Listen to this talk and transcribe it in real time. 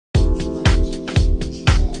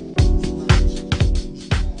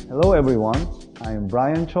Hello everyone, I'm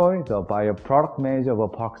Brian Choi, the Bioproduct Manager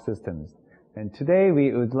of Park Systems. And today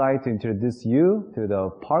we would like to introduce you to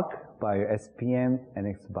the Park Bio SPM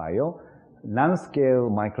NX Bio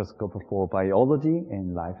nanoscale microscope for biology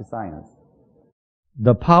and life science.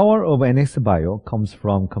 The power of NX Bio comes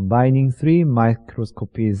from combining three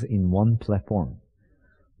microscopies in one platform.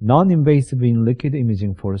 Non-invasive in-liquid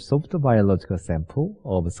imaging for soft biological sample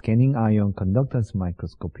of scanning ion conductance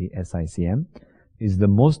microscopy SICM is the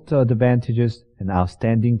most advantageous and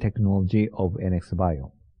outstanding technology of NX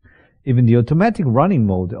Bio. Even the automatic running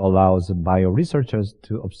mode allows bio researchers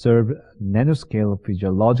to observe nanoscale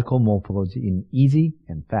physiological morphology in easy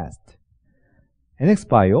and fast. NX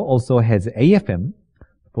Bio also has AFM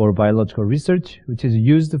for biological research, which is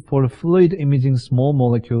used for fluid imaging small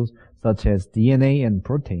molecules such as DNA and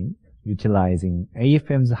protein, utilizing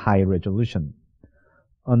AFM's high resolution.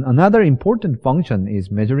 Another important function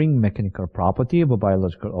is measuring mechanical property of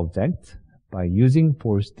biological objects by using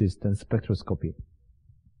force distance spectroscopy.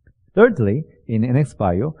 Thirdly, in NX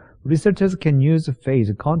Bio, researchers can use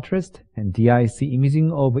phase contrast and DIC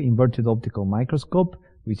imaging of inverted optical microscope,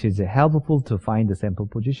 which is helpful to find the sample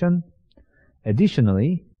position.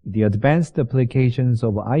 Additionally, the advanced applications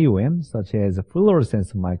of IOM, such as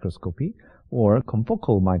fluorescence microscopy or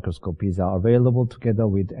confocal microscopies, are available together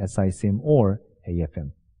with SICM or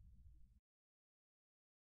AFM.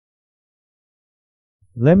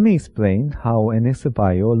 Let me explain how NX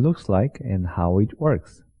Bio looks like and how it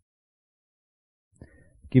works.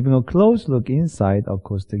 Giving a close look inside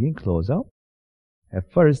acoustic enclosure,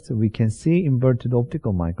 at first we can see inverted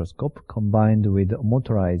optical microscope combined with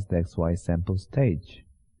motorized XY sample stage.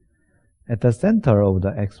 At the center of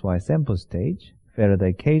the XY sample stage,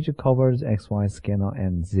 Faraday cage covers XY scanner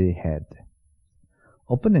and Z head.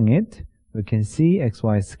 Opening it, we can see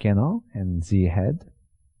XY scanner and Z head.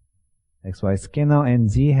 XY scanner and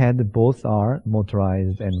Z head both are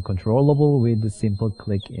motorized and controllable with a simple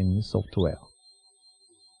click in software.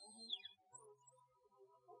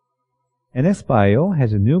 NX Bio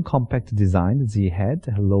has a new compact design Z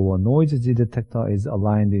head. Lower noise Z detector is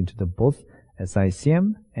aligned into the both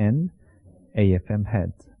SICM and AFM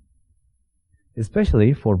head.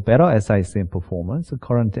 Especially for better SICM performance, a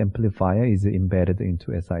current amplifier is embedded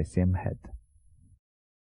into SICM head.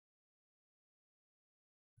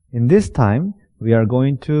 In this time, we are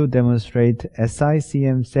going to demonstrate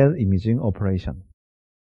SICM cell imaging operation.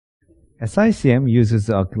 SICM uses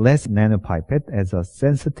a glass nanopipette as a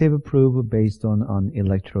sensitive probe based on an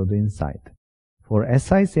electrode inside. For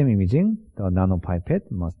SICM imaging, the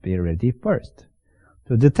nanopipette must be ready first.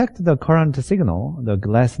 To detect the current signal, the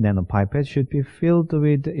glass nanopipette should be filled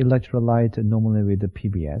with electrolyte, normally with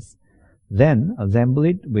PBS, then assemble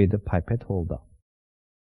it with a pipette holder.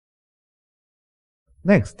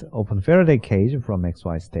 Next, open Faraday cage from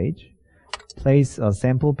XY stage. Place a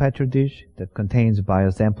sample petri dish that contains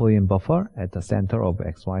biosampling buffer at the center of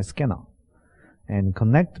XY scanner, and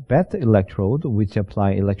connect BET electrode which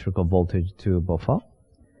apply electrical voltage to buffer.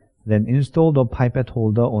 Then install the pipette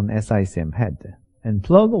holder on SICM head, and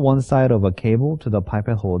plug one side of a cable to the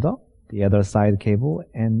pipette holder, the other side cable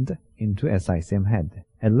end into SICM head.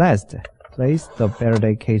 At last, place the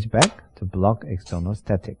Faraday cage back to block external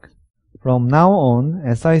static. From now on,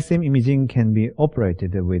 SICM imaging can be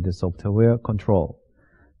operated with the software control.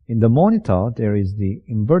 In the monitor, there is the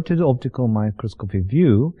inverted optical microscopy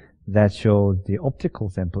view that shows the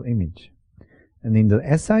optical sample image. And in the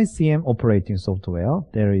SICM operating software,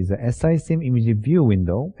 there is a SICM image view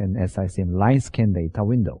window and SICM line scan data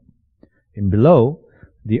window. In below,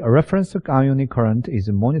 the reference ionic current is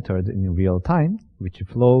monitored in real time, which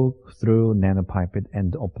flows through nanopipette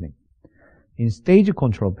end opening. In stage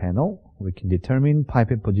control panel, we can determine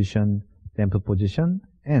pipette position, sample position,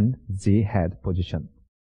 and Z head position.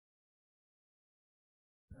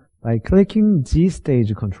 By clicking Z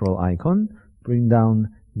stage control icon, bring down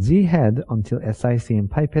Z head until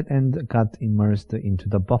SICM pipette end got immersed into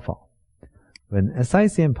the buffer. When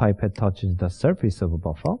SICM pipette touches the surface of a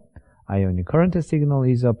buffer, ionic current signal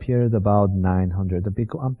is appeared about 900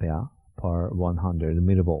 picoampere per 100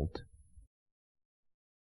 millivolt.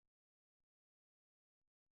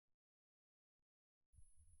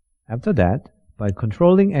 After that, by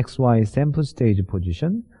controlling XY sample stage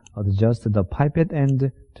position, adjust the pipette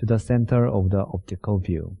end to the center of the optical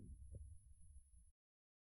view.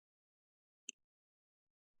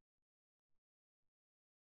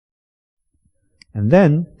 And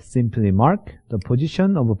then simply mark the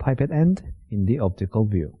position of a pipette end in the optical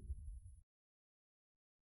view.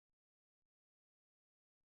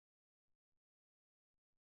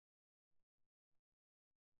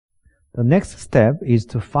 The next step is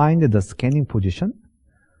to find the scanning position.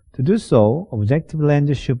 To do so, objective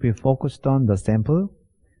lens should be focused on the sample.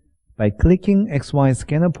 By clicking XY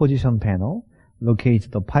scanner position panel,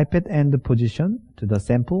 locate the pipette end position to the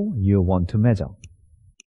sample you want to measure.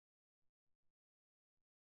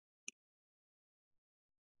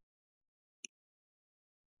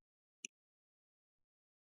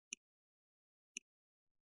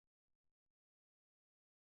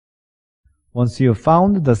 Once you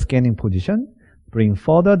found the scanning position, bring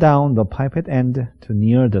further down the pipette end to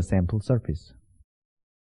near the sample surface.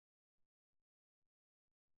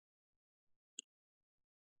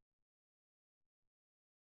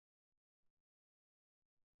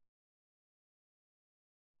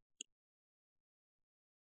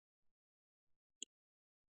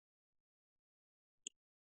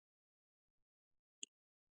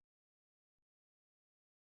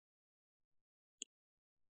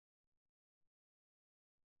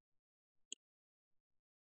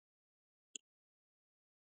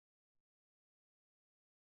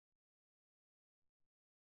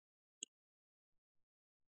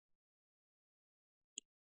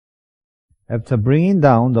 After bringing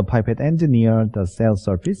down the pipette end near the cell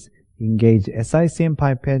surface, engage SICM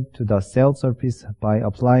pipette to the cell surface by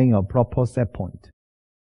applying a proper set point.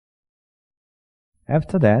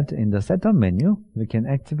 After that, in the setup menu, we can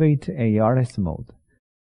activate ARS mode.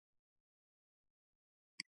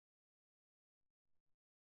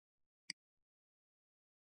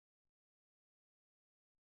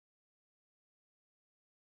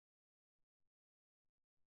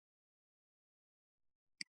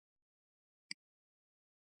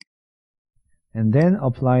 And then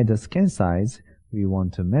apply the scan size we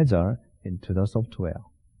want to measure into the software.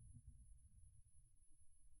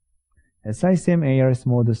 SICM ARS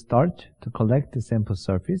mode starts to collect the sample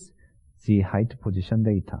surface, Z height position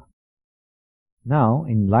data. Now,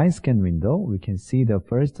 in line scan window, we can see the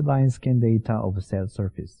first line scan data of cell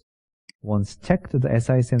surface. Once checked the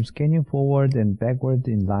SICM scanning forward and backward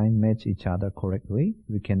in line match each other correctly,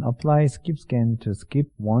 we can apply skip scan to skip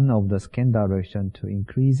one of the scan direction to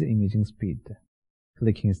increase imaging speed.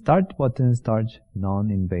 Clicking Start button starts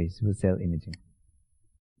non-invasive cell imaging.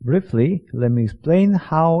 Briefly, let me explain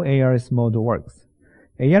how ARS mode works.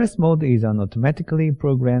 ARS mode is an automatically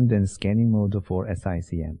programmed and scanning mode for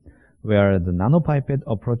SICM, where the nanopipette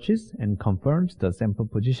approaches and confirms the sample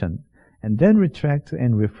position, and then retracts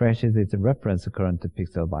and refreshes its reference current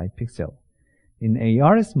pixel by pixel. In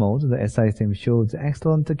ARS mode, the SICM shows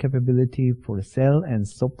excellent capability for cell and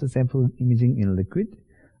soft sample imaging in liquid,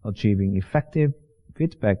 achieving effective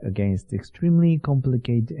feedback against extremely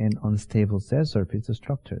complicated and unstable cell surface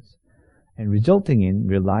structures, and resulting in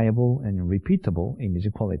reliable and repeatable image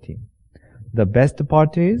quality. The best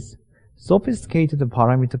part is, sophisticated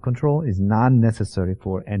parameter control is not necessary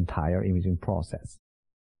for entire imaging process.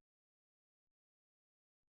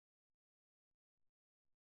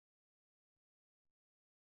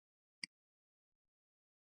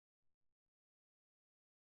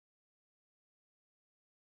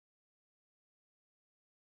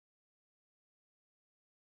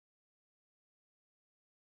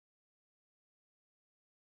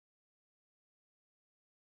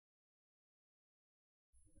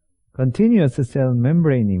 Continuous cell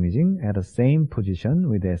membrane imaging at the same position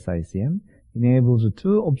with SICM enables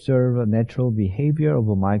to observe natural behavior of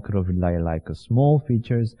microvilli like small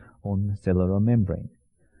features on cellular membrane.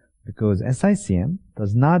 Because SICM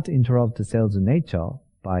does not interrupt the cell's nature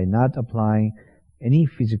by not applying any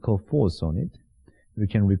physical force on it, we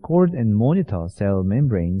can record and monitor cell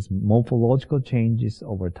membranes' morphological changes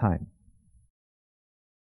over time.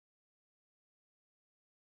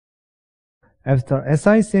 After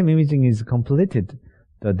SICM imaging is completed,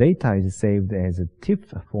 the data is saved as a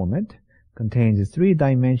TIFF format, contains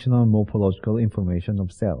three-dimensional morphological information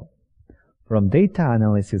of cell. From data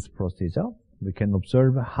analysis procedure, we can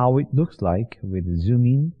observe how it looks like with zoom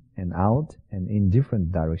in and out and in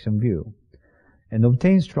different direction view, and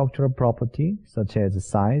obtain structural property such as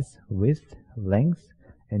size, width, length,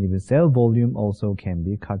 and even cell volume also can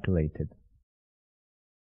be calculated.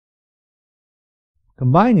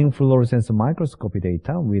 Combining fluorescence microscopy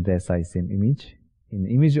data with SICM image in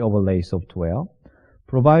image overlay software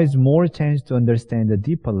provides more chance to understand the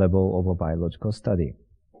deeper level of a biological study.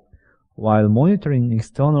 While monitoring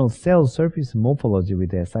external cell surface morphology with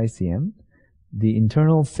SICM, the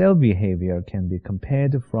internal cell behavior can be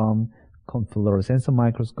compared from fluorescence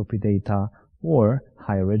microscopy data or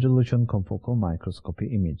high-resolution confocal microscopy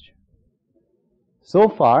image. So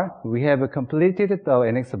far, we have completed the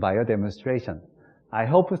NXBio demonstration. I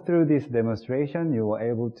hope through this demonstration you were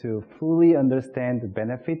able to fully understand the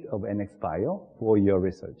benefit of NXBio for your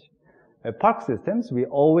research. At Park Systems, we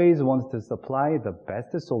always want to supply the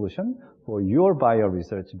best solution for your bio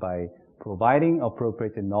research by providing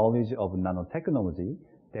appropriate knowledge of nanotechnology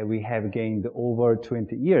that we have gained over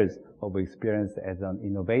 20 years of experience as an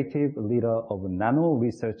innovative leader of nano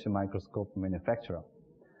research microscope manufacturer.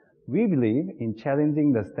 We believe in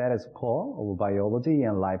challenging the status quo of biology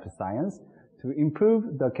and life science to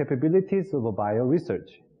improve the capabilities of bio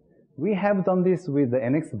research. We have done this with the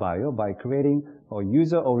NX Bio by creating a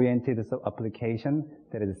user-oriented application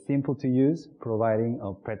that is simple to use, providing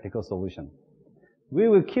a practical solution. We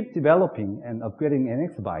will keep developing and upgrading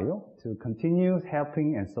NX Bio to continue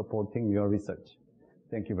helping and supporting your research.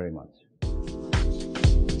 Thank you very much.